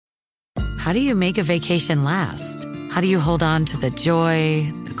how do you make a vacation last? How do you hold on to the joy,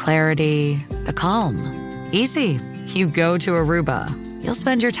 the clarity, the calm? Easy. You go to Aruba. You'll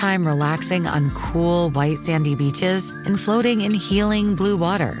spend your time relaxing on cool, white, sandy beaches and floating in healing blue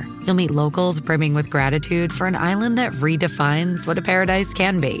water. You'll meet locals brimming with gratitude for an island that redefines what a paradise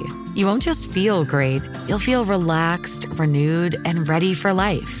can be. You won't just feel great, you'll feel relaxed, renewed, and ready for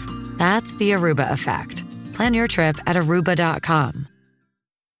life. That's the Aruba effect. Plan your trip at Aruba.com.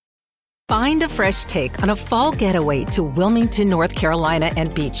 Find a fresh take on a fall getaway to Wilmington, North Carolina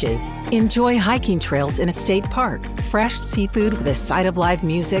and beaches. Enjoy hiking trails in a state park, fresh seafood with a side of live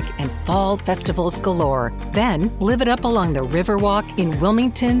music, and fall festivals galore. Then live it up along the Riverwalk in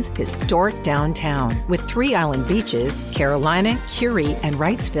Wilmington's historic downtown. With 3 island beaches, Carolina, Curie, and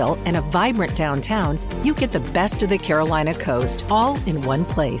Wrightsville, and a vibrant downtown, you get the best of the Carolina coast, all in one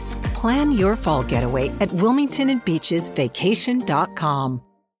place. Plan your fall getaway at WilmingtonandBeachesVacation.com.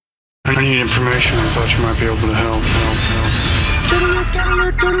 I need information. I thought you might be able to help.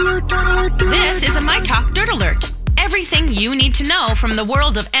 This is a My Talk Dirt Alert. Everything you need to know from the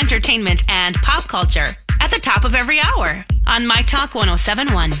world of entertainment and pop culture at the top of every hour on My Talk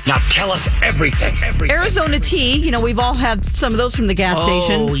 107.1. Now tell us everything. Arizona Tea, we've all had some of those from the gas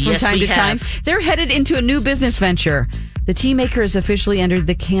station from time to time. They're headed into a new business venture. The tea maker has officially entered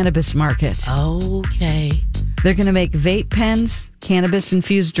the cannabis market. Okay. They're going to make vape pens,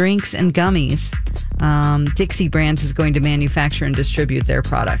 cannabis-infused drinks, and gummies. Dixie Brands is going to manufacture and distribute their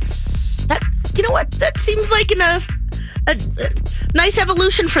products. That, you know what? That seems like a nice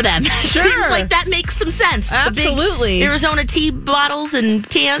evolution for them. Sure. Seems like that makes some sense. Absolutely. The big Arizona tea bottles and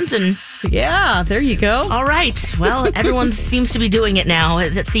cans and... Yeah, there you go. All right. Well, everyone seems to be doing it now.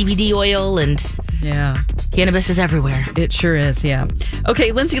 That CBD oil and cannabis is everywhere. It sure is, yeah.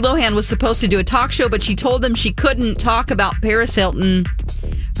 Okay, Lindsay Lohan was supposed to do a talk show, but she told them she couldn't talk about Paris Hilton,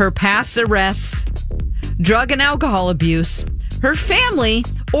 her past arrests, drug and alcohol abuse, her family,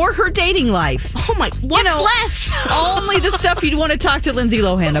 or her dating life. Oh my, what's left? Only the stuff you'd want to talk to Lindsay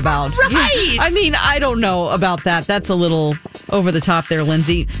Lohan about. Right. I mean, I don't know about that. That's a little over the top there,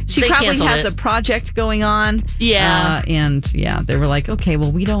 Lindsay. She probably has a project going on. Yeah. They were like, okay,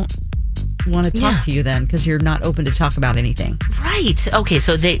 well, we don't want to talk to you then because you're not open to talk about anything. Right. Okay,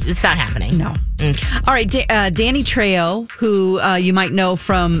 so it's not happening. No. All right, Danny Trejo, who you might know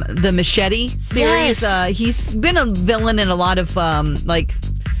from the Machete series. Yes. He's been a villain in a lot of, from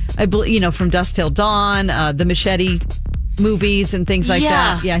Dusk Till Dawn, the Machete movies and things like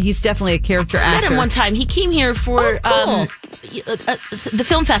that. Yeah, he's definitely a character actor. I met him one time. He came here for the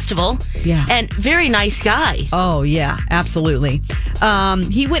film festival. Yeah. And very nice guy. Oh, yeah, absolutely.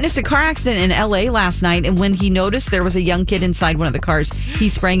 He witnessed a car accident in L.A. last night, and when he noticed there was a young kid inside one of the cars, he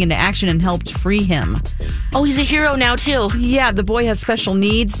sprang into action and helped free him. Oh, he's a hero now, too. Yeah, the boy has special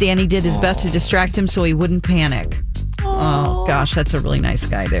needs. Danny did his best to distract him so he wouldn't panic. Oh, gosh, that's a really nice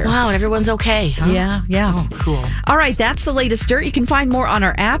guy there. Wow, and everyone's okay, huh? Yeah. Oh, cool. All right, that's the latest dirt. You can find more on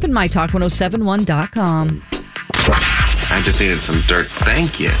our app and mytalk1071.com. I just needed some dirt.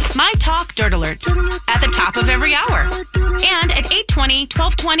 Thank you. My Talk Dirt Alerts at the top of every hour and at 8:20,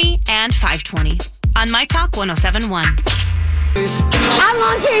 12:20, and 5:20 on My Talk 107.1. I'm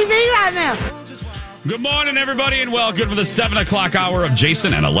on TV right now. Good morning, everybody, and welcome to the 7 o'clock hour of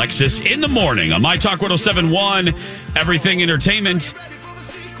Jason and Alexis in the morning on My Talk 107.1. Everything Entertainment,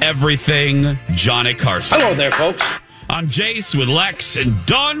 everything Johnny Carson. Hello there, folks. I'm Jace with Lex and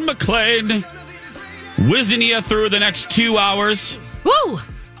Don McClain, whizzing you through the next 2 hours. Woo!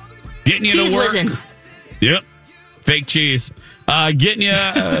 Getting you to work. Whizzing. Yep. Fake cheese. Getting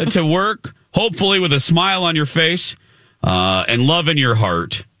you to work, hopefully with a smile on your face and love in your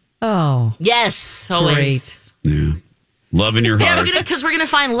heart. Oh. Yes, always. Great. Yeah. Love in your heart. Yeah, because we're going to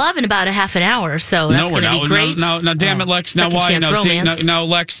find love in about a half an hour, so that's going to be great. Now, damn it, Lex. Now, why? Now,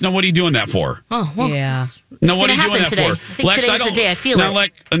 Lex, now, what are you doing that for? Oh, well. Yeah. No, what are you doing that today. for? I think Lex, today's the day I feel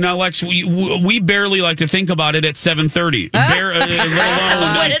it. Now, Lex, we barely like to think about it at 7:30.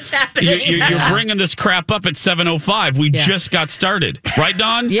 What is happening? You're bringing this crap up at 7:05. We just got started. Right,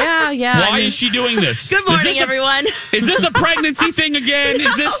 Don? Yeah. Why is she doing this? Good morning, everyone. Is this a pregnancy thing again?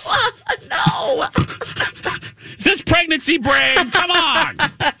 Is this... No. Is this pregnancy brain? Come on.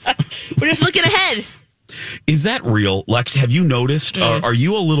 We're just looking ahead. Is that real, Lex? Have you noticed? Are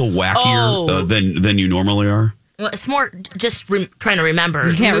you a little wackier than you normally are? Well, it's more just trying to remember.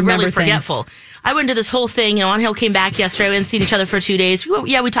 You can't remember really forgetful. things. I went into this whole thing. Angel came back yesterday. We hadn't seen each other for 2 days.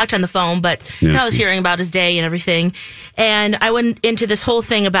 We talked on the phone, but I was hearing about his day and everything. And I went into this whole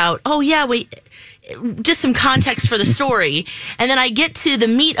thing about, just some context for the story. And then I get to the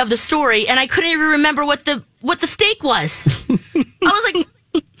meat of the story, and I couldn't even remember what the steak was. I was like,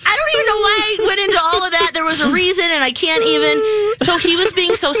 I don't even know why I can't even. So he was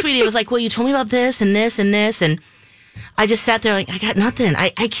being so sweet. He was like, well, you told me about this and this and this. And I just sat there like, I got nothing. I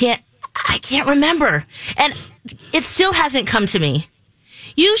can't remember. And it still hasn't come to me.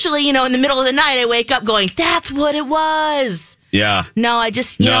 Usually, in the middle of the night, I wake up going, that's what it was. Yeah. No, I'm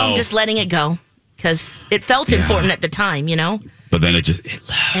just letting it go because it felt important at the time, But then it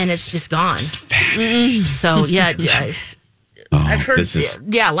left. And it's just gone. Just vanished. So, yeah. I've heard,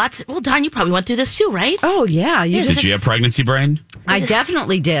 lots. Well, Don, you probably went through this too, right? Oh, yeah. Did you have pregnancy brain? I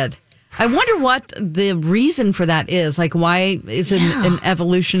definitely did. I wonder what the reason for that is. Like, why is it an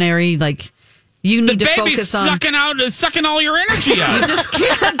evolutionary, like, you need to focus on... The baby's sucking all your energy out. You just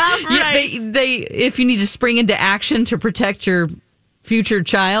can't. Right. They, if you need to spring into action to protect your future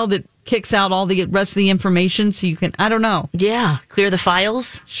child, it kicks out all the rest of the information so you can, I don't know. Yeah. Clear the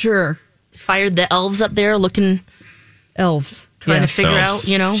files. Sure. Fired the elves up there looking... Elves. Trying to figure out,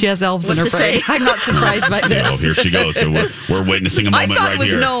 She has elves in her brain. I'm not surprised by this. Oh, here she goes. So we're witnessing a moment right here. I thought it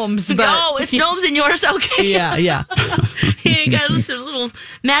was gnomes, but... No, it's gnomes in yours? Okay. Yeah. You got some little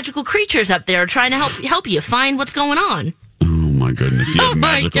magical creatures up there trying to help you find what's going on. Oh, my goodness. You have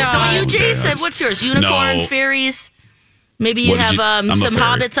magical... Don't you, Jason? What's yours? Unicorns, fairies? Maybe you have some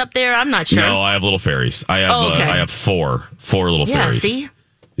hobbits up there? I'm not sure. No, I have little fairies. I have four little fairies. See?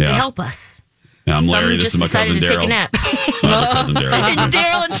 They help us. Yeah, I'm Larry. This is my cousin Daryl. Take a nap. My cousin Daryl. And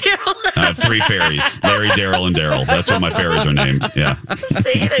Daryl. I have 3 fairies. Larry, Daryl, and Daryl. That's what my fairies are named. Yeah.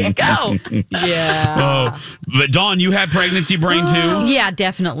 See, there you go. Yeah. Oh, but Dawn, you had pregnancy brain too? Yeah,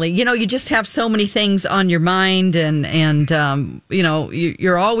 definitely. You just have so many things on your mind and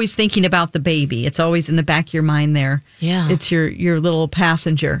you're always thinking about the baby. It's always in the back of your mind there. Yeah. It's your little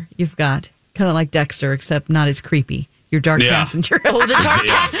passenger you've got. Kind of like Dexter, except not as creepy. Your dark passenger. Oh, the dark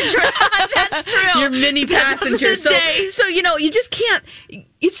passenger. That's true. Your mini passenger. So you just can't.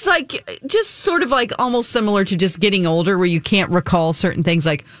 It's like just sort of like almost similar to just getting older, where you can't recall certain things,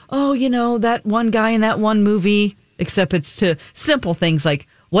 like that one guy in that one movie. Except it's to simple things like,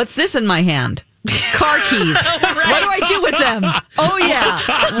 what's this in my hand? Car keys. Right. What do I do with them? Oh yeah.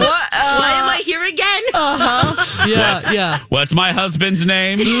 What? Why am I here again? Yeah. What's my husband's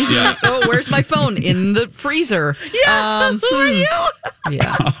name? Yeah. Oh, where's my phone? In the freezer. Yeah. Who are you?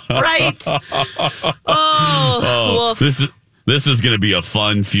 Yeah. Right. Oh. This is going to be a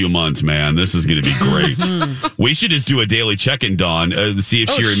fun few months, man. This is going to be great. We should just do a daily check-in, Dawn, to see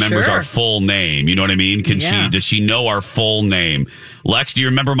if she remembers our full name. You know what I mean? Does she know our full name? Lex, do you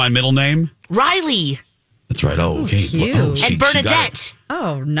remember my middle name? Riley. That's right. Oh, okay. Cute. And Bernadette.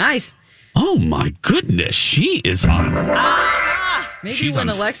 Oh, nice. Oh, my goodness. She is on. Maybe when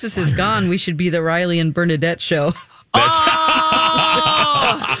Alexis is gone, we should be the Riley and Bernadette show. On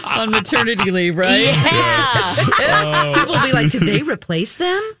maternity leave, right? Yeah. People will be like, did they replace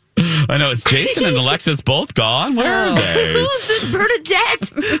them? I know. It's Jason and Alexis both gone. Where are they? Who's this Bernadette?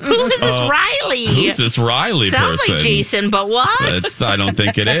 Who is this Riley? Who's this Riley Sounds person? like Jason, but what? I don't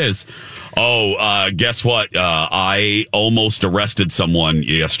think it is. Oh, guess what? I almost arrested someone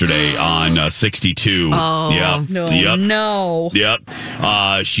yesterday on 62. Oh, yeah. No. Yep.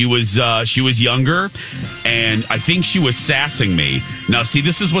 She was younger, and I think she was sassing me. Now, see,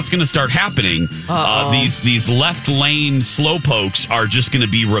 this is what's going to start happening. These left lane slowpokes are just going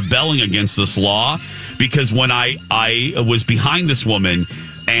to be rebelling against this law, because when I was behind this woman,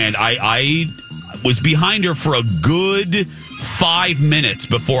 and I was behind her for a good 5 minutes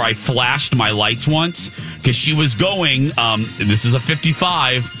before I flashed my lights once, because she was going, this is a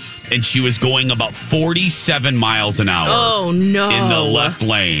 55, and she was going about 47 miles an hour. Oh, no. In the left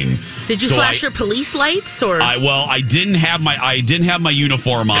lane. Did you flash your police lights, or? I didn't have my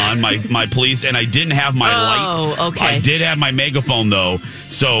uniform on, my police, and I didn't have my light. Oh, okay. I did have my megaphone though,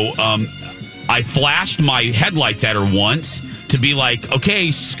 so I flashed my headlights at her once to be like, okay,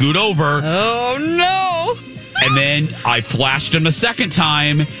 scoot over. Oh no! And then I flashed him a second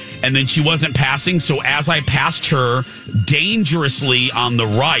time, and then she wasn't passing. So as I passed her dangerously on the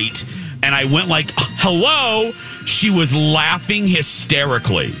right, and I went like, hello, she was laughing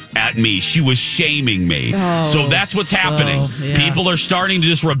hysterically at me. She was shaming me. Oh, so that's what's happening. yeah. People are starting to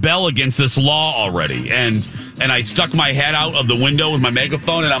just rebel against this law already. And I stuck my head out of the window with my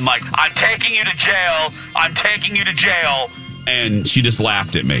megaphone, and I'm like, I'm taking you to jail. I'm taking you to jail. And she just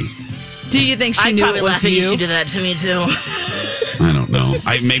laughed at me. Do you think she knew it was you? She did that to me too. I don't know.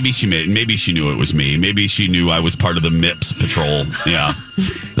 Maybe she knew it was me. Maybe she knew I was part of the MIPS patrol. Yeah. You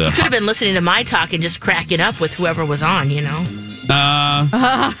could have been listening to my talk and just cracking up with whoever was on, you know.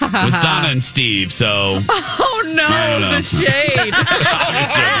 was Donna and Steve, so... Oh, no, the shade.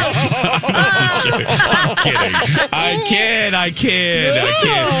 I'm kidding. I kid.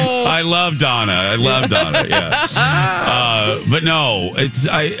 I love Donna, yeah. But no, it's...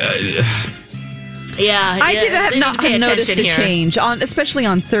 I did not have noticed a change, especially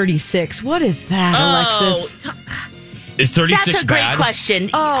on 36. What is that, Alexis? Is 36 That's a bad? great question.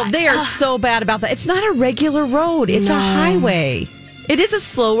 Oh, they are so bad about that. It's not a regular road. It's a highway. It is a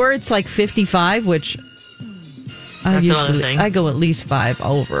slower. It's like 55, which another thing. I go at least 5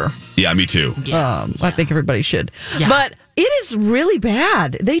 over. Yeah, me too. I think everybody should. Yeah. But it is really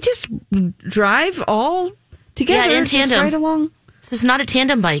bad. They just drive all together. in tandem. Just right along. This is not a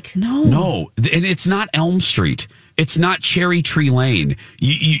tandem bike. No, and it's not Elm Street. It's not Cherry Tree Lane.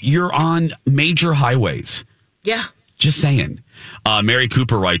 You're on major highways. Yeah. Just saying. Mary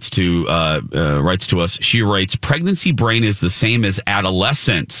Cooper writes to us. She writes, "Pregnancy brain is the same as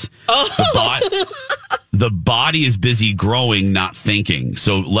adolescence. The body is busy growing, not thinking.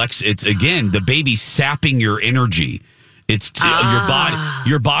 So, Lex, it's again the baby sapping your energy. It's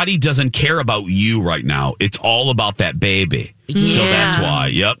your body doesn't care about you right now. It's all about that baby. Yeah. So that's why.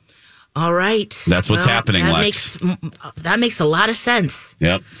 Yep. All right. That's what's happening, Lex. That makes a lot of sense.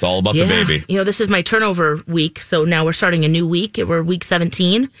 Yep. It's all about the baby. This is my turnover week, so now we're starting a new week. We're week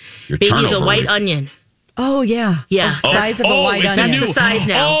 17. Your Baby's a turnover white week. onion. Oh, yeah. Yeah. Size of a white onion. That's the size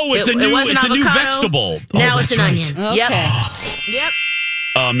now. Oh, it's a new vegetable. Now it's an onion. Okay. Yep.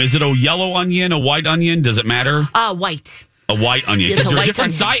 Is it a yellow onion, a white onion? Does it matter? White. A white onion, It's because a they're white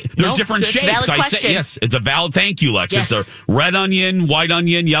different onion. size. They're No, different it's a shapes. valid I question. say yes. It's a valid. Thank you, Lex. Yes. It's a red onion, white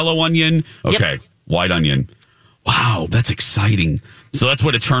onion, yellow onion. Okay, white onion. Wow, that's exciting. So that's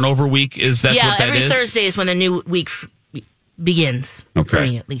what a turnover week is. That's what that is. Every Thursday is when the new week begins. Okay, For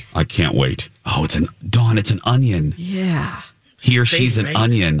me, at least. I can't wait. Oh, it's an onion. Yeah. He or she's an right?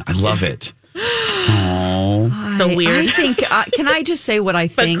 onion. I love it. Oh, So weird. I think, can I just say what I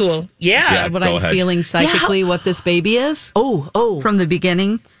But think? cool. Yeah. What go I'm ahead. feeling psychically, what this baby is Oh. from the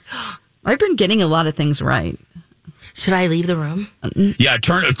beginning. I've been getting a lot of things right. Should I leave the room? yeah.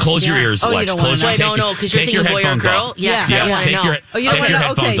 Close your ears, Oh, you Lex. don't Close wanna your. know. No, because you're take your thinking boy or headphones girl. off. Yeah, Yeah. I wanna Take know. your Oh, you don't take your wanna know?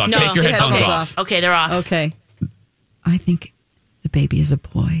 headphones Okay. off. No, Take your your headphones headphones off. off. Okay, they're off. Okay. I think the baby is a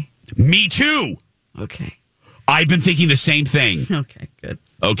boy. Me too. Okay. I've been thinking the same thing. Okay, good.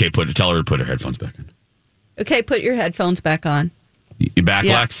 Okay, tell her to put her headphones back on. Okay, put your headphones back on. You back,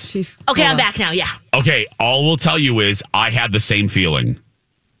 Yeah, Lex? she's Okay, hold I'm on. back now. Yeah. Okay, all we'll tell you is I had the same feeling.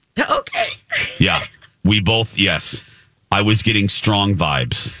 Okay. Yeah, we both, yes. I was getting strong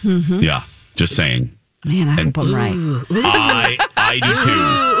vibes. Mm-hmm. Yeah, just saying. Man, I hope I'm right. I do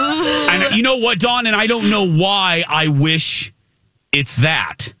too. And you know what, Dawn? And I don't know why I wish it's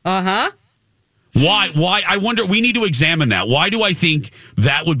that. Uh-huh. Why? I wonder, we need to examine that. Why do I think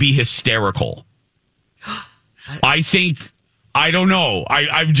that would be hysterical? I don't know.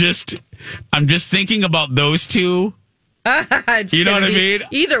 I'm just thinking about those two. You know what I mean?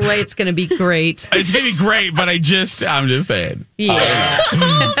 Either way, it's going to be great. It's going to be great, but I'm just saying. Yeah.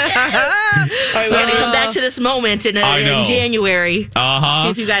 We're going to come back to this moment in January. Uh-huh.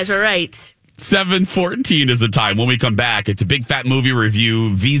 If you guys are right. 7:14 is the time. When we come back, it's a big fat movie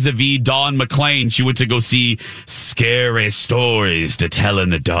review vis-a-vis Dawn McClain. She went to go see Scary Stories to Tell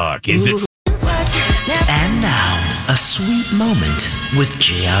in the Dark. Is it? And now, a sweet moment with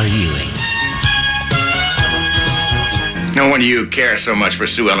J.R. Ewing. No wonder you care so much for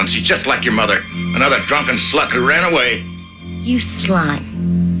Sue Ellen. She's just like your mother. Another drunken slut who ran away. You slime.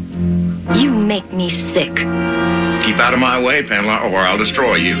 You make me sick. Keep out of my way, Pamela, or I'll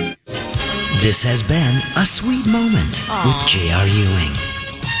destroy you. This has been a sweet moment with J.R. Ewing.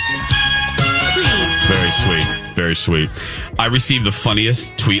 Very sweet. Very sweet. I received the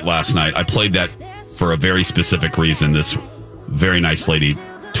funniest tweet last night. I played that for a very specific reason. This very nice lady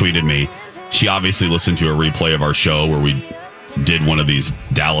tweeted me. She obviously listened to a replay of our show where we did one of these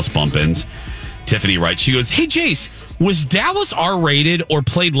Dallas bump-ins. Tiffany writes, she goes, "Hey, Jace, was Dallas R-rated or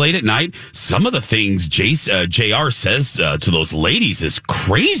played late at night? Some of the things JR says to those ladies is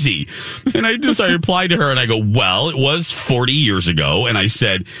crazy." And I replied to her and I go, well, it was 40 years ago. And I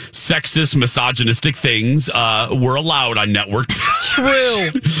said, sexist, misogynistic things were allowed on network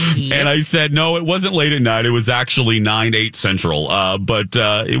television. True. And I said, no, it wasn't late at night. It was actually 9/8 Central. But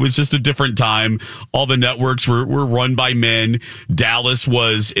it was just a different time. All the networks were run by men. Dallas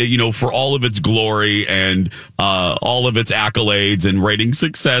was, for all of its glory and all all of its accolades and rating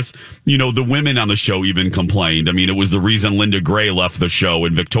success, you know, the women on the show even complained. I mean, it was the reason Linda Gray left the show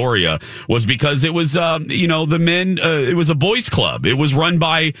in Victoria was because it was, you know, the men, it was a boys club. It was run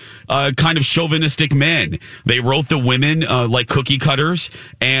by kind of chauvinistic men. They wrote the women like cookie cutters,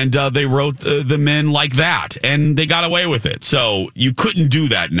 and they wrote the men like that, and they got away with it. So you couldn't do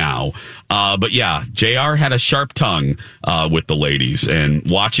that now. But yeah, JR had a sharp tongue with the ladies, and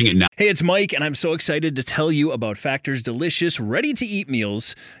watching it now. Hey, it's Mike, and I'm so excited to tell you about Factor's delicious, ready-to-eat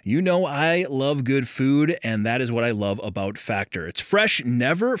meals. You know I love good food, and that is what I love about Factor. It's fresh,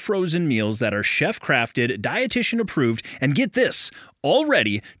 never frozen meals that are chef-crafted, dietitian-approved, and get this, all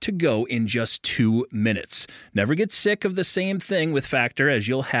ready to go in just 2 minutes. Never get sick of the same thing with Factor, as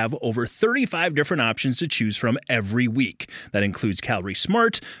you'll have over 35 different options to choose from every week. That includes Calorie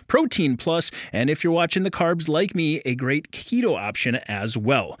Smart, Protein Plus, and if you're watching the carbs like me, a great keto option as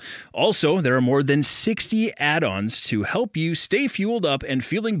well. Also, there are more than 60 add-ons to help you stay fueled up and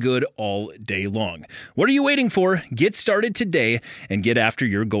feeling good all day long. What are you waiting for? Get started today and get after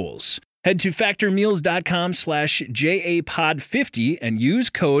your goals. Head to factormeals.com/JAPOD50 and use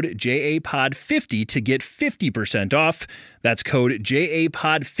code JAPOD50 to get 50% off. That's code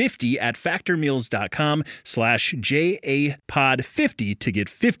JAPOD50 at factormeals.com/JAPOD50 to get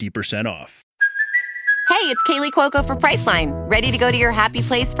 50% off. Hey, it's Kaylee Cuoco for Priceline. Ready to go to your happy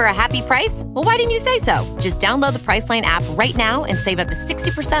place for a happy price? Well, why didn't you say so? Just download the Priceline app right now and save up to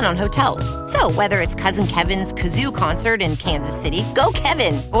 60% on hotels. So whether it's Cousin Kevin's Kazoo Concert in Kansas City, go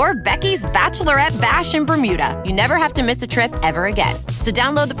Kevin, or Becky's Bachelorette Bash in Bermuda, you never have to miss a trip ever again. So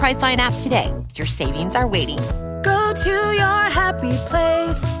download the Priceline app today. Your savings are waiting. Go to your happy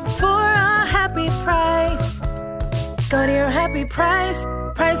place for a happy price. Go to your happy price,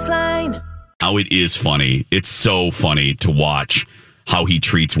 Priceline. Now it is funny. It's so funny to watch how he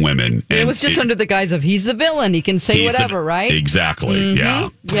treats women. And it was just under the guise of he's the villain. He can say whatever, right? Exactly. Yeah.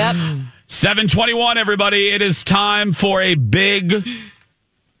 Yep. 7:21, everybody. It is time for a big,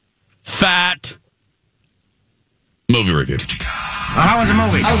 fat movie review. How was the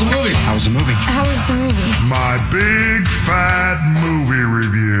movie? How was the movie? How was the movie? How was the movie? My big, fat movie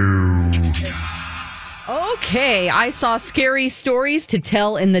review. Okay, I saw Scary Stories to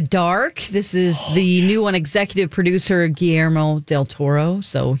Tell in the Dark. This is the new one, executive producer Guillermo del Toro.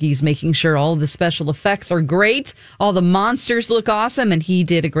 So he's making sure all the special effects are great. All the monsters look awesome, and he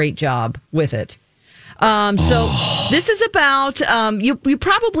did a great job with it. This is about, you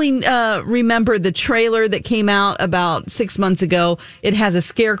probably remember the trailer that came out about 6 months ago. It has a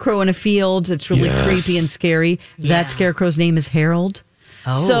scarecrow in a field. It's really creepy and scary. Yeah. That scarecrow's name is Harold.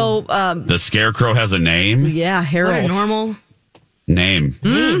 Oh. So the scarecrow has a name? Yeah, Harold. What a normal name.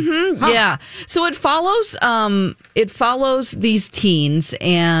 Mm-hmm. Huh. Yeah. So it follows these teens,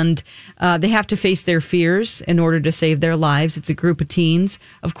 and they have to face their fears in order to save their lives. It's a group of teens.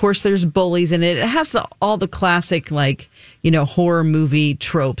 Of course, there's bullies in it. It has all the classic, horror movie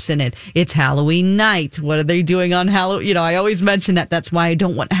tropes in it. It's Halloween night. What are they doing on Halloween? I always mention that. That's why I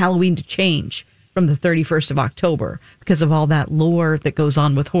don't want Halloween to change from the 31st of October, because of all that lore that goes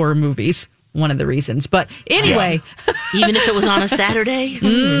on with horror movies. One of the reasons. But anyway. Yeah. Even if it was on a Saturday?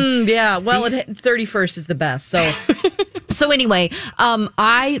 Yeah. Well, 31st is the best. So anyway,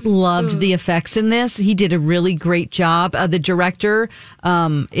 I loved the effects in this. He did a really great job. The director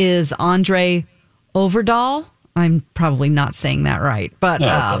is Andre Overdahl. I'm probably not saying that right, but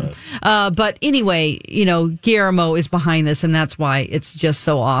but anyway, Guillermo is behind this, and that's why it's just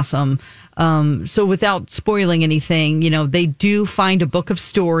so awesome. So without spoiling anything, they do find a book of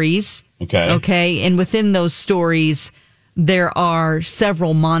stories. Okay, and within those stories, there are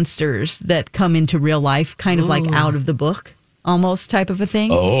several monsters that come into real life, kind of like out of the book, almost type of a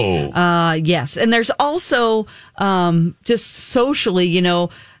thing. Yes, and there's also just socially,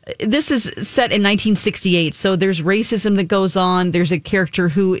 this is set in 1968, so there's racism that goes on. There's a character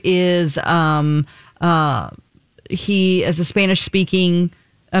who is he is a Spanish-speaking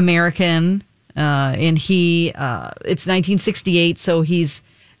American, and it's 1968, so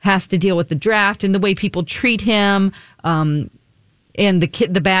has to deal with the draft and the way people treat him, and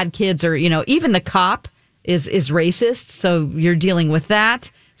the bad kids are, even the cop is racist, so you're dealing with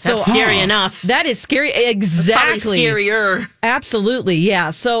that. That's scary enough. That is scary. Exactly. That's scarier. Absolutely.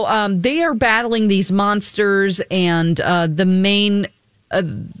 Yeah. So they are battling these monsters, and the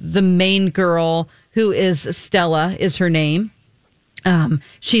main girl, who is Stella, is her name.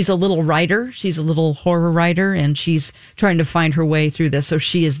 She's a little writer. She's a little horror writer, and she's trying to find her way through this. So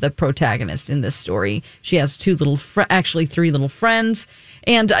she is the protagonist in this story. She has three little friends.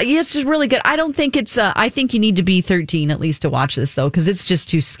 And it's just really good. I don't think it's, I think you need to be 13 at least to watch this, though, because it's just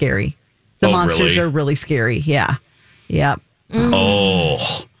too scary. The monsters are really scary. Yeah. Yep.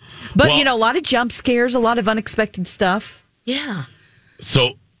 Oh. But, Well- a lot of jump scares, a lot of unexpected stuff. Yeah.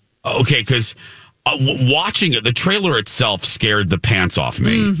 So, okay, because watching it, the trailer itself scared the pants off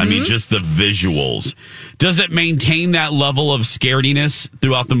me. I mean, just the visuals. Does it maintain that level of scarediness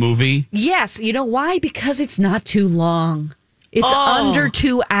throughout the movie? Yes. You know why? Because it's not too long. It's under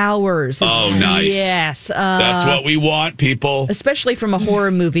 2 hours. Oh, nice. Yes. That's what we want, people. Especially from a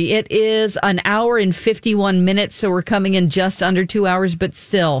horror movie. It is an hour and 51 minutes, so we're coming in just under 2 hours, but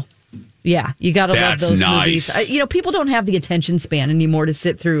still, yeah, you got to love That's those nice. movies. People don't have the attention span anymore to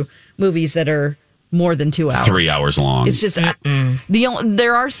sit through movies that are more than 2 hours. 3 hours long. It's just,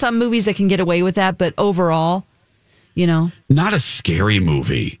 there are some movies that can get away with that, but overall, Not a scary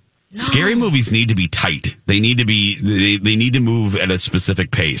movie. No. Scary movies need to be tight. They need to be. They need to move at a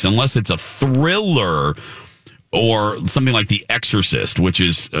specific pace. Unless it's a thriller or something like The Exorcist, which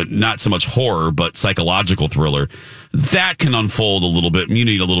is not so much horror but psychological thriller, that can unfold a little bit. You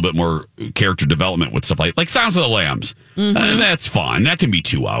need a little bit more character development with stuff like Silence of the Lambs. That's fine. That can be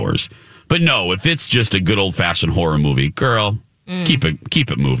 2 hours. But no, if it's just a good old fashioned horror movie, girl, keep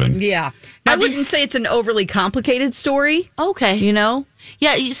it moving. Yeah. I wouldn't say it's an overly complicated story. Okay.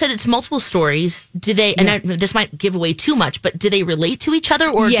 Yeah, you said it's multiple stories. Do they, and this might give away too much, but do they relate to each other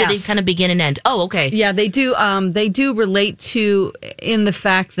or do they kind of begin and end? Oh, okay. Yeah, they do. They do relate to in the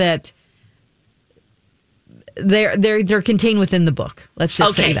fact that they're contained within the book. Let's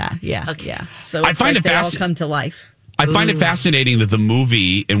just say that. Yeah. Okay. Yeah. So I find it they all come to life. I find it fascinating that the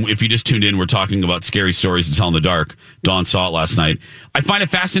movie, and if you just tuned in, we're talking about scary stories to tell in the dark. Dawn saw it last night. I find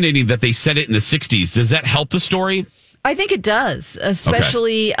it fascinating that they set it in the 60s. Does that help the story? I think it does,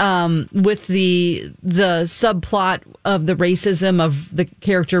 especially with the subplot of the racism of the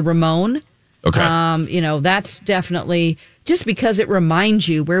character Ramon. Okay. That's definitely just because it reminds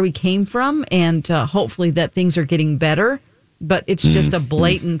you where we came from and hopefully that things are getting better. But it's just a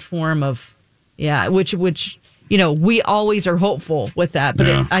blatant form of, which we always are hopeful with that,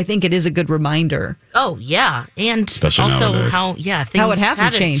 but I think it is a good reminder. Oh, yeah. And especially also nowadays. how it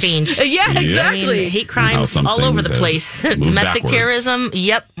hasn't changed. Yeah, exactly. I mean, hate crimes all over the place. Domestic terrorism,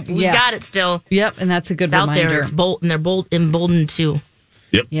 yep. We got it still. Yep, and that's a good reminder. Out there, it's and they're emboldened too.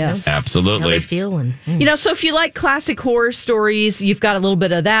 Yep. Yes. Absolutely. How they feel. And, so if you like classic horror stories, you've got a little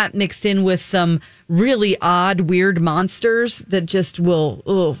bit of that mixed in with some really odd, weird monsters that just will...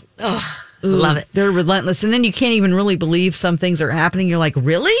 Love it. They're relentless. And then you can't even really believe some things are happening. You're like,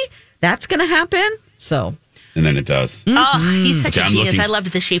 really? That's going to happen? So. And then it does. Oh, he's such a genius. I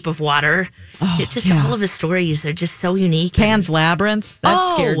loved The Shape of Water. All of his stories, they're just so unique. Pan's Labyrinth.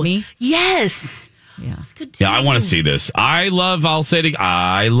 That scared me. Yes. Yeah. It's good too. Yeah, I want to see this. I love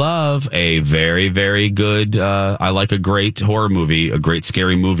a very, very good, I like a great horror movie, a great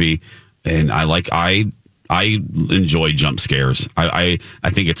scary movie. And I enjoy jump scares. I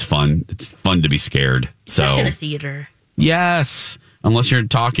think it's fun. It's fun to be scared. So especially in a theater. Yes. Unless you're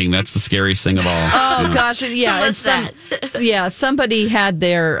talking, that's the scariest thing of all. Oh gosh, yeah. And somebody had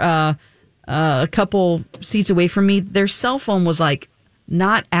their a couple seats away from me. Their cell phone was like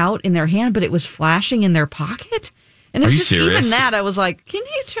not out in their hand, but it was flashing in their pocket. And it's Are you just serious? even that. I was like, can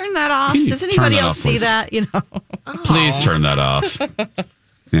you turn that off? Does anybody else see that? Please turn that off.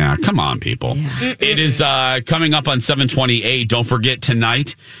 Yeah, come on, people. Yeah. It is coming up on 7/28. Don't forget,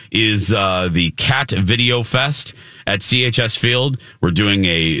 tonight is the Cat Video Fest at CHS Field. We're doing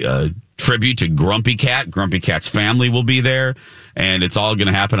a tribute to Grumpy Cat. Grumpy Cat's family will be there, and it's all going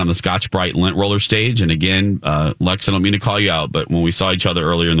to happen on the Scotch-Brite Lint Roller stage. And again, Lex, I don't mean to call you out, but when we saw each other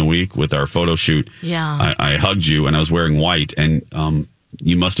earlier in the week with our photo shoot, I hugged you, and I was wearing white, and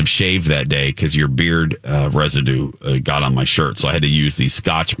you must have shaved that day because your beard residue got on my shirt. So I had to use the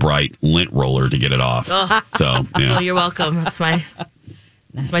Scotch-Brite Lint Roller to get it off. Oh. So, yeah. Well, you're welcome. That's my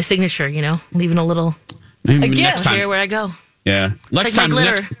signature, leaving a little next time, here where I go. Yeah.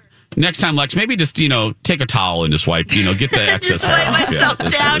 Next time, Lex, maybe just, take a towel and just wipe, get the excess hair off. Myself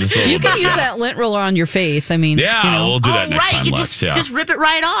down. You can use that lint roller on your face. I mean, we'll do that next time, Lex. Just rip it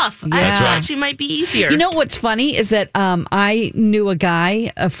right off. Yeah. That's actually might be easier. You know what's funny is that I knew a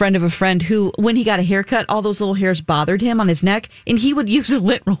guy, a friend of a friend, who, when he got a haircut, all those little hairs bothered him on his neck, and he would use a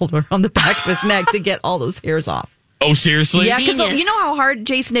lint roller on the back of his neck to get all those hairs off. Oh, seriously? Yeah, because you know how hard,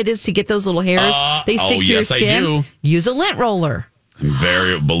 Jason, it is to get those little hairs? They stick to your skin. I do. Use a lint roller.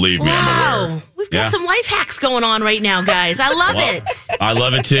 Believe me, I'm aware. We've got some life hacks going on right now, guys. I love it. I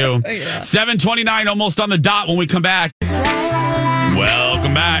love it too. 7:29, almost on the dot when we come back.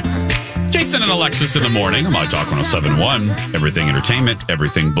 Welcome back. Jason and Alexis in the morning on My Talk 107.1. Everything entertainment,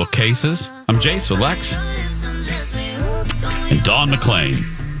 everything bookcases. I'm Jace with Lex. And Dawn McClain.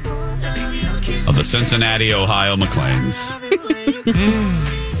 of the Cincinnati, Ohio McLeans.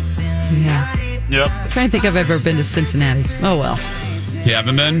 Yeah. Yep. I'm trying to think if I've ever been to Cincinnati. Oh, well. You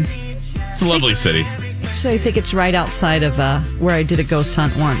haven't been? It's a lovely city. Actually, I think it's right outside of where I did a ghost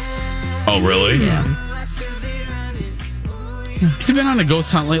hunt once. Oh, really? Yeah. Have you been on a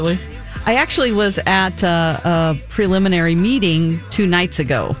ghost hunt lately? I actually was at a preliminary meeting 2 nights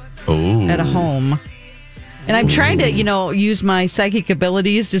ago at a home. And I'm trying to, use my psychic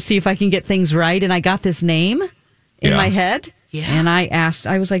abilities to see if I can get things right. And I got this name in my head. Yeah. And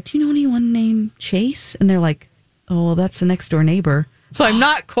I was like, do you know anyone named Chase? And they're like, oh, that's the next door neighbor. So I'm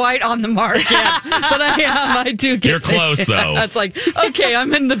not quite on the mark yet, but I am. I do get You're close, though. It's like, okay,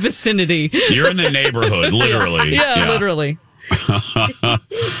 I'm in the vicinity. You're in the neighborhood, literally. Yeah, literally.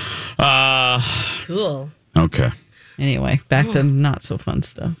 Cool. Okay. Anyway, back to not so fun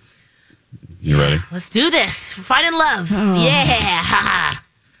stuff. You ready? Let's do this. We're finding love. Oh. Yeah.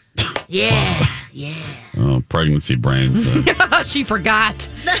 Yeah. Yeah. Oh, pregnancy brains. She forgot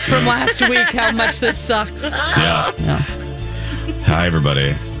from last week how much this sucks. Yeah. Hi,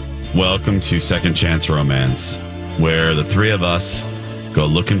 everybody. Welcome to Second Chance Romance, where the three of us go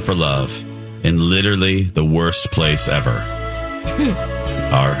looking for love in literally the worst place ever.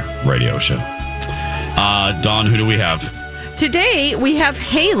 Our radio show. Dawn, who do we have? Today, we have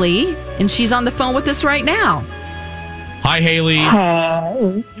Haley, and she's on the phone with us right now. Hi, Haley.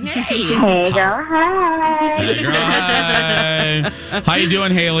 Hey. Hey, girl. Hi. Hey, girl. Hi. How you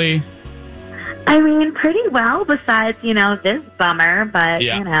doing, Haley? I mean, pretty well, besides, this bummer, but,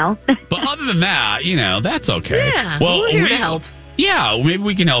 But other than that, that's okay. Yeah, we're here to help. Yeah, maybe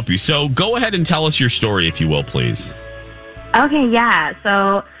we can help you. So go ahead and tell us your story, if you will, please. Okay, yeah.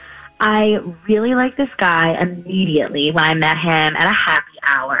 So I really liked this guy immediately when I met him at a happy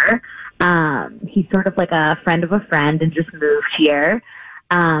hour. He's sort of like a friend of a friend and just moved here.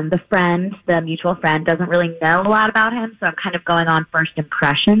 The mutual friend, doesn't really know a lot about him, so I'm kind of going on first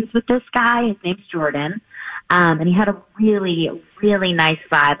impressions with this guy. His name's Jordan. And he had a really, really nice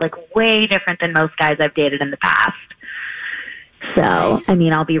vibe, like way different than most guys I've dated in the past. So, nice. I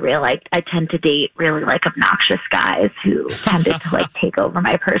mean, I'll be real. I tend to date really obnoxious guys who tended to take over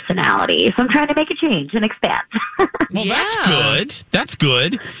my personality. So I'm trying to make a change and expand. Well, that's good. That's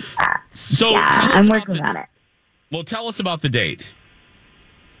good. So I'm working on it. Well, tell us about the date.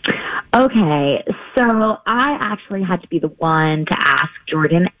 Okay, so I actually had to be the one to ask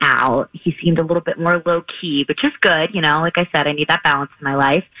Jordan out. He seemed a little bit more low-key, which is good. Like I said, I need that balance in my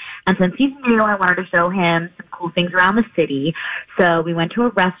life. And since he's new, I wanted to show him some cool things around the city. So we went to a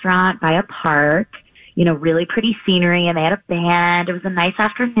restaurant by a park, really pretty scenery, and they had a band. It was a nice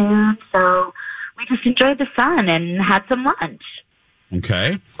afternoon, so we just enjoyed the sun and had some lunch.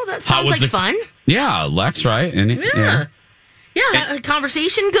 Okay. Well, that sounds like fun. Yeah, Lex, right? And Yeah,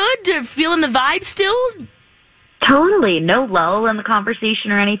 conversation good? Feeling the vibe still? Totally. No lull in the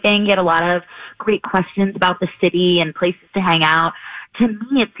conversation or anything. He had a lot of great questions about the city and places to hang out. To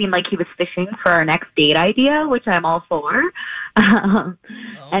me, it seemed like he was fishing for our next date idea, which I'm all for.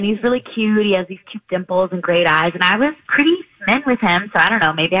 And he's really cute. He has these cute dimples and great eyes. And I was pretty smitten with him, so I don't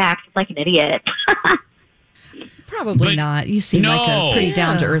know. Maybe I acted like an idiot. Probably not. You seem like a pretty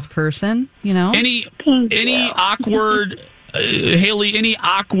down-to-earth person, Any awkward... Haley, any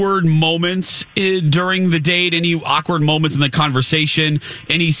awkward moments during the date? Any awkward moments in the conversation?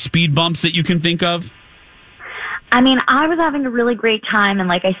 Any speed bumps that you can think of? I mean, I was having a really great time, and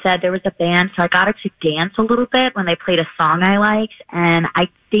like I said, there was a band, so I got to dance a little bit when they played a song I liked, and I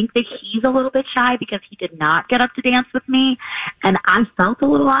think that he's a little bit shy because he did not get up to dance with me, and I felt a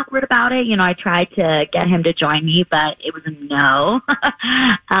little awkward about it. I tried to get him to join me, but it was a no.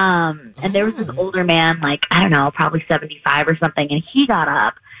 And there was this older man, I don't know, probably 75 or something, and he got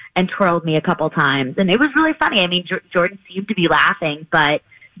up and twirled me a couple times, and it was really funny. I mean, Jordan seemed to be laughing, but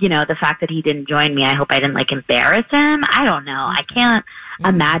the fact that he didn't join me, I hope I didn't embarrass him. I don't know. I can't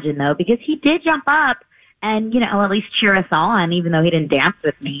imagine though, because he did jump up and, at least cheer us on, even though he didn't dance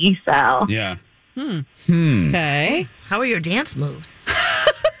with me. So yeah. Okay. How are your dance moves?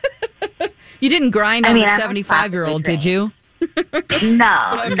 You didn't grind on the 75-year-old, did you? No.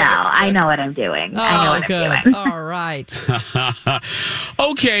 I know what I'm doing. I'm doing. All right.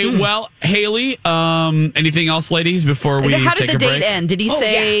 Okay. Well, Haley, anything else, ladies, before we How take did the a break? date end? Did he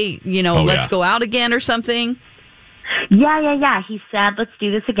say, let's go out again or something? Yeah. He said, let's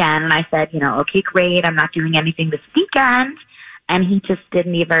do this again. And I said, okay, great. I'm not doing anything this weekend. And he just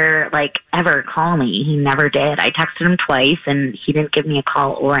didn't ever call me. He never did. I texted him twice, and he didn't give me a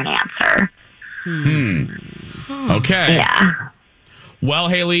call or an answer. Okay. Yeah. Well,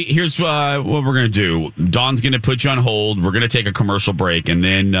 Haley, here's what we're going to do. Dawn's going to put you on hold. We're going to take a commercial break. And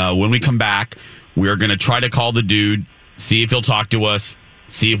then when we come back, we are going to try to call the dude, see if he'll talk to us,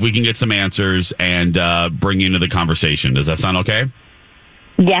 see if we can get some answers, and bring you into the conversation. Does that sound okay?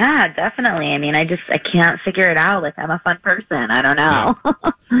 Yeah, definitely. I mean, I can't figure it out. Like, I'm a fun person. I don't know.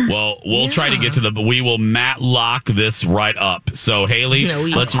 Yeah. Well, we'll try to get to we will Matlock this right up. So, Haley,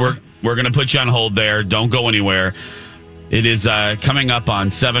 we're going to put you on hold there. Don't go anywhere. It is coming up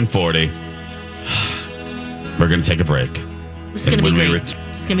on 7:40. We're going to take a break. This is going to be great.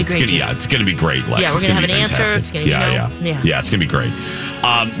 It's going to be great. It's going to to be great, Lex. Yeah, we're going to have an answer. It's going to Yeah, it's going to be great.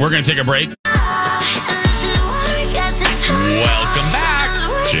 We're going to take a break. Welcome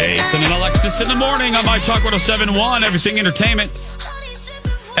back. Jason and Alexis in the morning on My Talk 107.1, Everything Entertainment.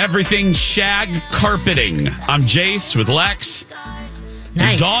 Everything shag carpeting. I'm Jace with Lex.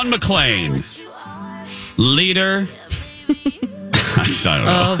 And Dawn McClain. Leader. I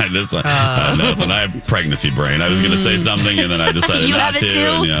don't know. I have pregnancy brain. I was going to say something, and then I decided not to.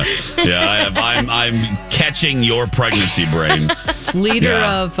 And I'm catching your pregnancy brain. Leader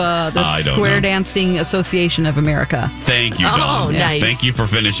of the Square Dancing Association of America. Thank you, Dawn. Oh, nice. Thank you for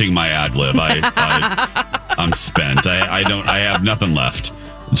finishing my ad lib. I'm spent. I have nothing left.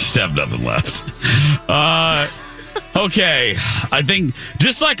 Just have nothing left. Okay, I think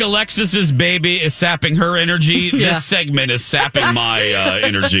just like Alexis's baby is sapping her energy, this segment is sapping my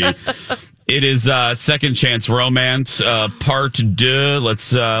energy. It is Second Chance Romance, part 2.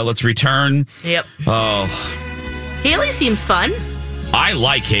 Let's return. Yep. Oh, Haley seems fun. I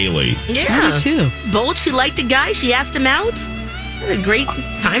like Haley. Yeah, me too. Bold. She liked a guy. She asked him out. Had a great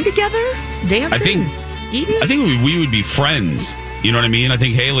time together, dancing. I think we would be friends. You know what I mean? I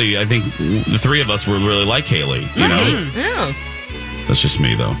think the three of us would really like Haley. You know? Yeah. That's just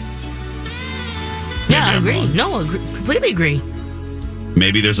me, though. Yeah, I agree. No, completely agree.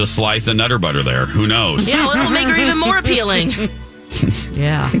 Maybe there's a slice of Nutter Butter there. Who knows? Yeah, well, it'll make her even more appealing.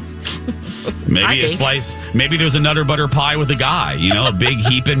 Yeah. Maybe there's a Nutter Butter pie with a guy. You know, a big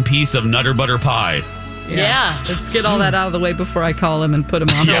heaping piece of Nutter Butter pie. Yeah. Let's get all that out of the way before I call him and put him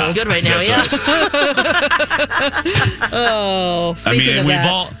on hold. It's good right now, Speaking of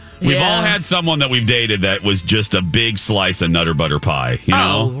that. We've all had someone that we've dated that was just a big slice of Nutter Butter pie, you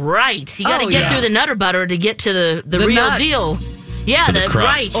know? Oh, right. You got to get through the Nutter Butter to get to the real nut. deal. Yeah, the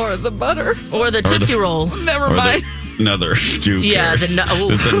crust. Or the butter. Or the Tootsie Roll. Never mind. Another two cares.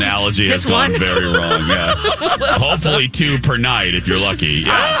 This analogy has gone very wrong. Yeah. Hopefully 2 per night if you're lucky.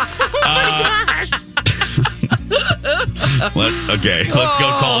 Yeah. Let's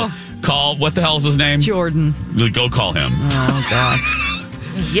go call what the hell's his name? Jordan. Go call him. Oh God.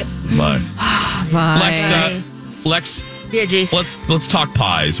 Yep. Bye. Bye. Lex. Yeah, Jason. Let's talk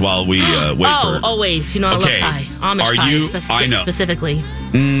pies while we wait for. Always. You know I love pie. Amish pie specifically.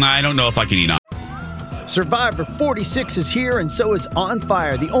 I don't know if I can eat. Survivor 46 is here, and so is On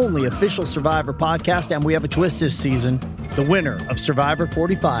Fire, the only official Survivor podcast, and we have a twist this season. The winner of Survivor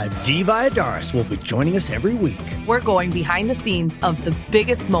 45, Dee Valladares, will be joining us every week. We're going behind the scenes of the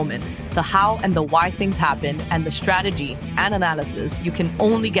biggest moments, the how and the why things happen, and the strategy and analysis you can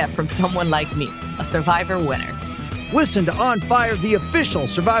only get from someone like me, a Survivor winner. Listen to On Fire, the official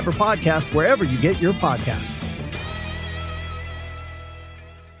Survivor podcast, wherever you get your podcast.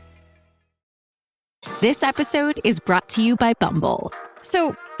 This episode is brought to you by Bumble.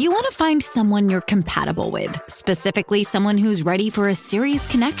 So, you want to find someone you're compatible with, specifically someone who's ready for a serious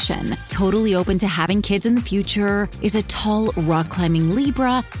connection, totally open to having kids in the future, is a tall, rock-climbing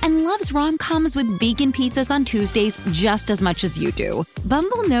Libra, and loves rom-coms with vegan pizzas on Tuesdays just as much as you do.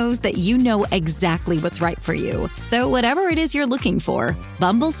 Bumble knows that you know exactly what's right for you. So whatever it is you're looking for,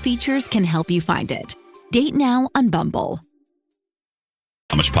 Bumble's features can help you find it. Date now on Bumble.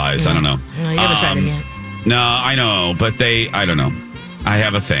 Amish pies. I don't know. No, you haven't tried them yet. No, I know, but I don't know. I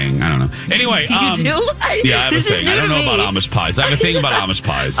have a thing. I don't know. Anyway. You do? Yeah, I have a thing. I don't know about Amish pies. I have a thing about Amish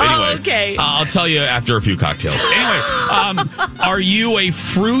pies. Anyway. Okay. I'll tell you after a few cocktails. Anyway, are you a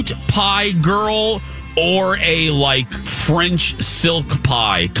fruit pie girl or a, French silk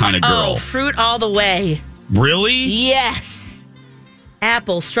pie kind of girl? Oh, fruit all the way. Really? Yes.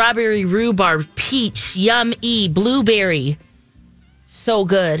 Apple, strawberry, rhubarb, peach, yum-y, blueberry. So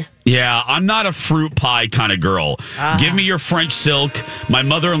good. Yeah, I'm not a fruit pie kind of girl. Give me your French silk. My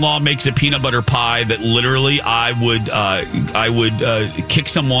mother-in-law makes a peanut butter pie that literally I would kick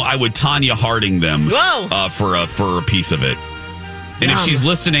someone. I would Tanya Harding them for a piece of it. And if she's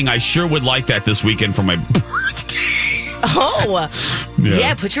listening, I sure would like that this weekend for my birthday. Oh,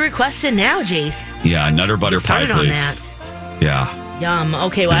 yeah. Put your request in now, Jace. Yeah, Nutter Butter pie, please. On that. Yeah. Yum.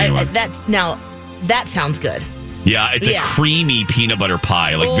 Okay. Well, anyway. that sounds good. Yeah, it's a creamy peanut butter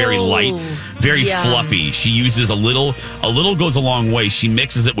pie, like very light, very fluffy. She uses a little goes a long way. She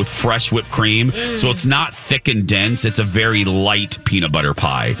mixes it with fresh whipped cream, so it's not thick and dense. It's a very light peanut butter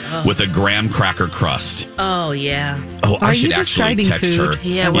pie with a graham cracker crust. Oh, yeah. Oh, I Are should you actually describing text food? her.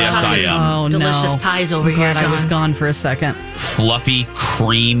 Yeah, we're yes, I talking am. delicious pies over here, I was John. gone for a second. Fluffy,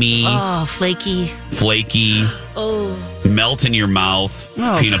 creamy, Oh, flaky. Oh, melt in your mouth.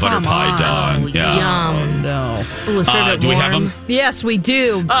 Peanut butter pie, Dawn. Yeah. Yum. No. Ooh, serve it do we have warm. them? Yes, we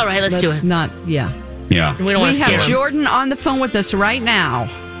do. All right, let's do it. Yeah. Yeah. We don't want to scare have him. Jordan on the phone with us right now.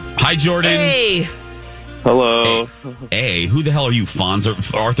 Hi, Jordan. Hey. Hello. Hey, who the hell are you, Arthur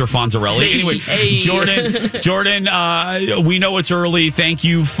Fonzarelli? Hey, Anyway, hey. Jordan, we know it's early. Thank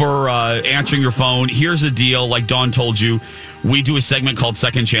you for answering your phone. Here's the deal. Like Dawn told you, we do a segment called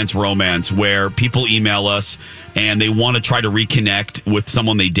Second Chance Romance where people email us and they want to try to reconnect with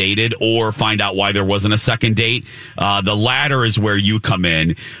someone they dated or find out why there wasn't a second date. The latter is where you come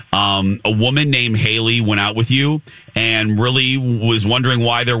in. A woman named Haley went out with you and really was wondering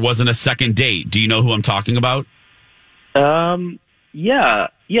why there wasn't a second date. Do you know who I'm talking about? Yeah,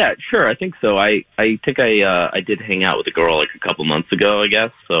 sure. I think so. I think I did hang out with a girl like a couple months ago, I guess.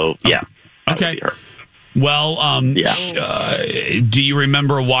 So yeah. Okay. Well, do you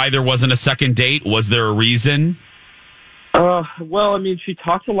remember why there wasn't a second date? Was there a reason? Well, I mean, she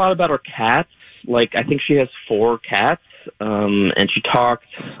talked a lot about her cats. Like, I think she has 4 cats. And she talked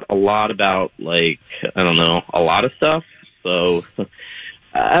a lot about, like, I don't know, a lot of stuff. So,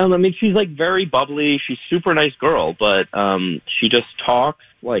 I don't know. I mean, she's, like, very bubbly. She's a super nice girl, but she just talks,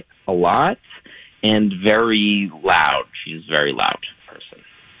 like, a lot and very loud. She's a very loud person.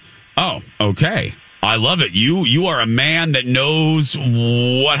 Oh, okay. I love it. You are a man that knows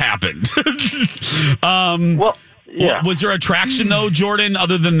what happened. Well, yeah. Was there attraction though, Jordan?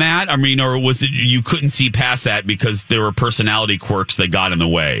 Other than that, I mean, or was it you couldn't see past that because there were personality quirks that got in the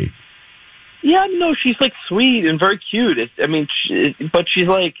way? Yeah, no, she's like sweet and very cute. But she's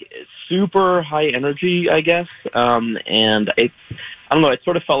like super high energy, I guess. And I don't know. It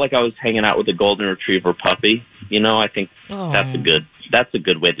sort of felt like I was hanging out with a golden retriever puppy. You know, I think that's a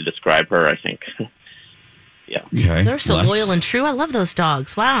good way to describe her. I think. Yeah. Okay. They're so loyal and true. I love those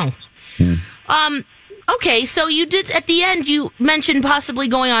dogs. Wow. Okay, so you did at the end. You mentioned possibly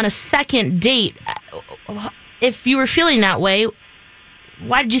going on a second date. If you were feeling that way,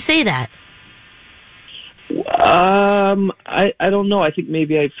 why did you say that? I don't know. I think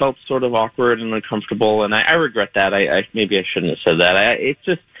maybe I felt sort of awkward and uncomfortable, and I regret that. Maybe I shouldn't have said that. It's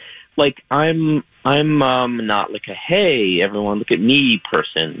just like I'm not like a hey everyone look at me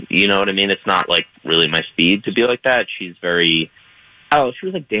person. You know what I mean? It's not like really my speed to be like that. She's very. Oh, she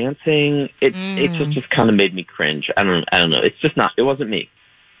was like dancing. It just kind of made me cringe. I don't know. It's just not. It wasn't me.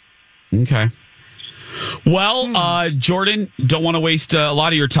 Okay. Well, Jordan, don't want to waste a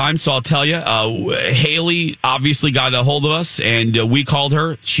lot of your time, so I'll tell you. Haley obviously got a hold of us, and we called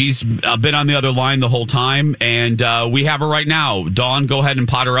her. She's been on the other line the whole time, and we have her right now. Dawn, go ahead and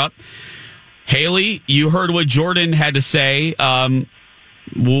pot her up. Haley, you heard what Jordan had to say. Well,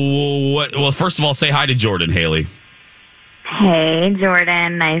 first of all, say hi to Jordan, Haley. Hey,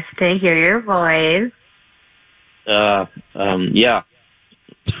 Jordan. Nice to hear your voice. Yeah.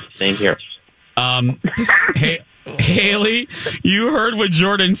 Same here. Hey, Haley, you heard what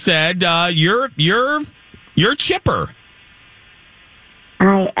Jordan said. You're chipper.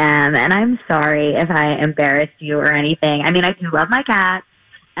 I am, and I'm sorry if I embarrassed you or anything. I mean, I do love my cat,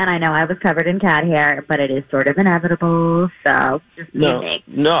 and I know I was covered in cat hair, but it is sort of inevitable. So just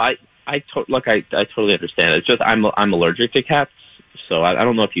I totally understand. It's just I'm allergic to cats, so I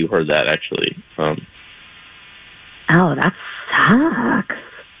don't know if you heard that actually. Oh, that sucks.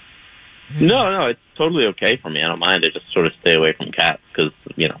 No, it's totally okay for me. I don't mind. I just sort of stay away from cats because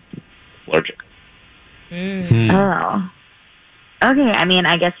allergic. Oh, okay. I mean,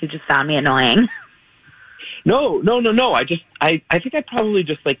 I guess you just found me annoying. No. I think I probably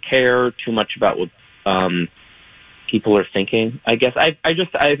just like care too much about what people are thinking. I guess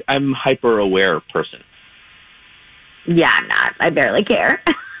I'm hyper aware person. Yeah, I'm not. I barely care.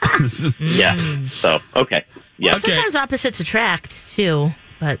 Yeah. So okay. Yeah. Well, sometimes opposites attract too,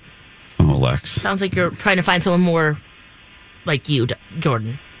 but. Oh, Lex. Sounds like you're trying to find someone more like you,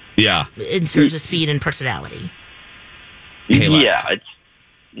 Jordan. Yeah. In terms of speed and personality. Hey, Lex. Yeah, it's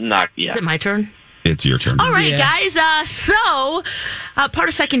not. Yeah. Is it my turn? It's your turn. All right, guys. So, part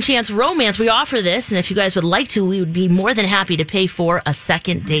of Second Chance Romance, we offer this, and if you guys would like to, we would be more than happy to pay for a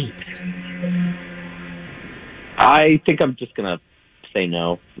second date. I think I'm just gonna say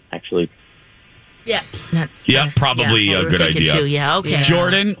no. Actually. Yeah. That's probably a good idea. Too. Yeah, okay.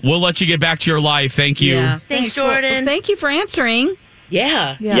 Jordan, we'll let you get back to your life. Thank you. Yeah. Thanks, Jordan. Well, thank you for answering.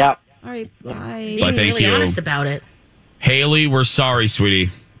 Yeah. Yep. All right, bye. Bye, thank really you. honest about it. Haley, we're sorry, sweetie.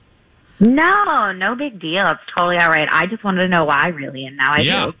 No big deal. It's totally all right. I just wanted to know why, really, and now I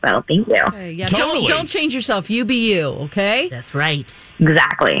do. So thank you. Okay, yeah, Totally. Don't change yourself. You be you, okay? That's right.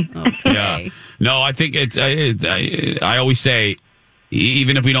 Exactly. Okay. Yeah. No, I think it's. I always say,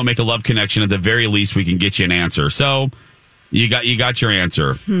 even if we don't make a love connection, at the very least, we can get you an answer. So you got your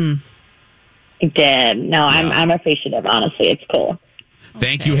answer. I did. No, I'm appreciative. Honestly, it's cool.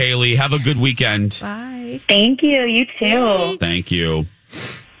 Thank you, Haley. Have a good weekend. Bye. Thank you. You too. Thank you.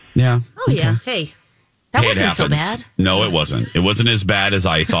 Yeah. Oh, yeah. Hey, that Hey, it wasn't so happens. bad. No, it wasn't. It wasn't as bad as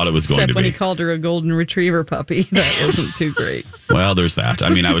I thought it was going Except to when be. he called her a golden retriever puppy. That wasn't too great. Well, there's that. I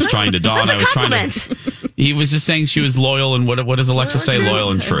mean, I was trying to Dawn. I was trying to. He was just saying she was loyal, and what does Alexa say? Loyal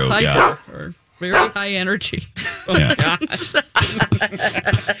and true. High Yeah. power. Very high energy. Oh, Yeah. gosh.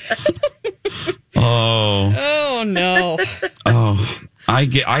 Oh. No. Oh.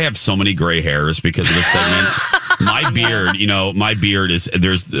 I have so many gray hairs because of this segment. My beard is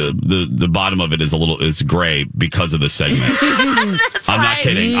there's the bottom of it is gray because of this segment. I'm not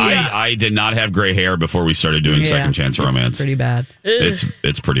kidding. Yeah. I did not have gray hair before we started doing Second Chance Romance. It's pretty bad.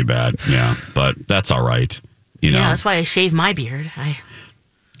 It's pretty bad. Yeah, but that's all right. You know. Yeah, that's why I shave my beard.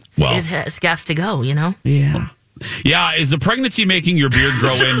 It has got to go, you know? Yeah. Yeah, is the pregnancy making your beard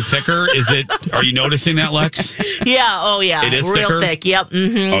grow in thicker? Are you noticing that, Lex? Yeah, oh yeah. It is real thicker? thick. Yep.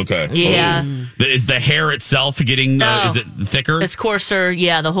 Mm-hmm. Okay. Yeah. Is the hair itself getting, is it thicker? It's coarser,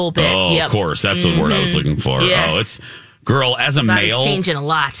 yeah, the whole bit. Oh, yep. of course. That's the word I was looking for. Yes. Oh, it's, girl, as a Body's male. changing a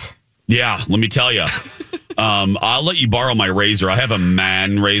lot. Yeah, let me tell you. I'll let you borrow my razor. I have a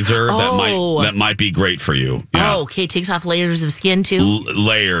man razor that might be great for you. Yeah. Oh, okay. Takes off layers of skin too.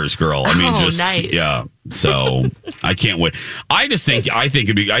 Layers, girl. I mean, nice. Yeah. So I can't wait. I think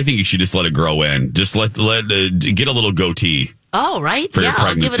you should just let it grow in. Just let get a little goatee. Oh, right. For your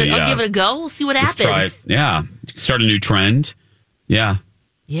I'll give pregnancy, it a go. We'll see what Just happens. try it. Yeah. Start a new trend. Yeah.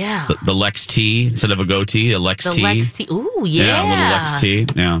 Yeah. The Lex T instead of a goatee, a Lex T. Lex T. Ooh, yeah. Yeah, a little Lex T.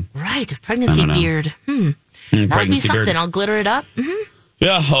 Yeah. Right. A pregnancy beard. That'd be Pregnancy something. beard. I'll glitter it up. Mm-hmm.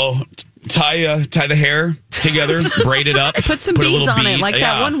 Yeah. Oh, tie the hair together, braid it up. Put some a beads little on it, like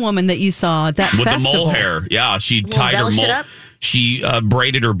that one woman that you saw at that with festival. the mole hair. Yeah, she tied her embellish it mole. up? She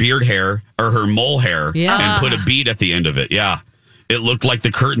braided her beard hair or her mole hair, Yeah. and put a bead at the end of it. Yeah, it looked like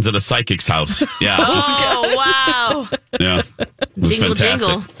the curtains at a psychic's house. Yeah. Oh, wow. Yeah. It was Jingle, fantastic.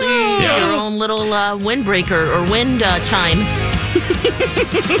 jingle. It's your own little windbreaker or wind chime.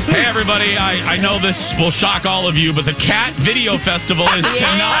 Hey, everybody, I know this will shock all of you, but the Cat Video Festival is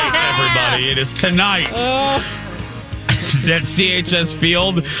tonight, everybody. It is tonight at CHS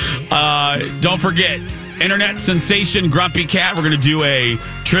Field. Don't forget, internet sensation Grumpy Cat. We're going to do a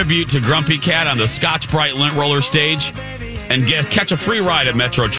tribute to Grumpy Cat on the Scotch Brite Lint Roller stage and catch a free ride at Metro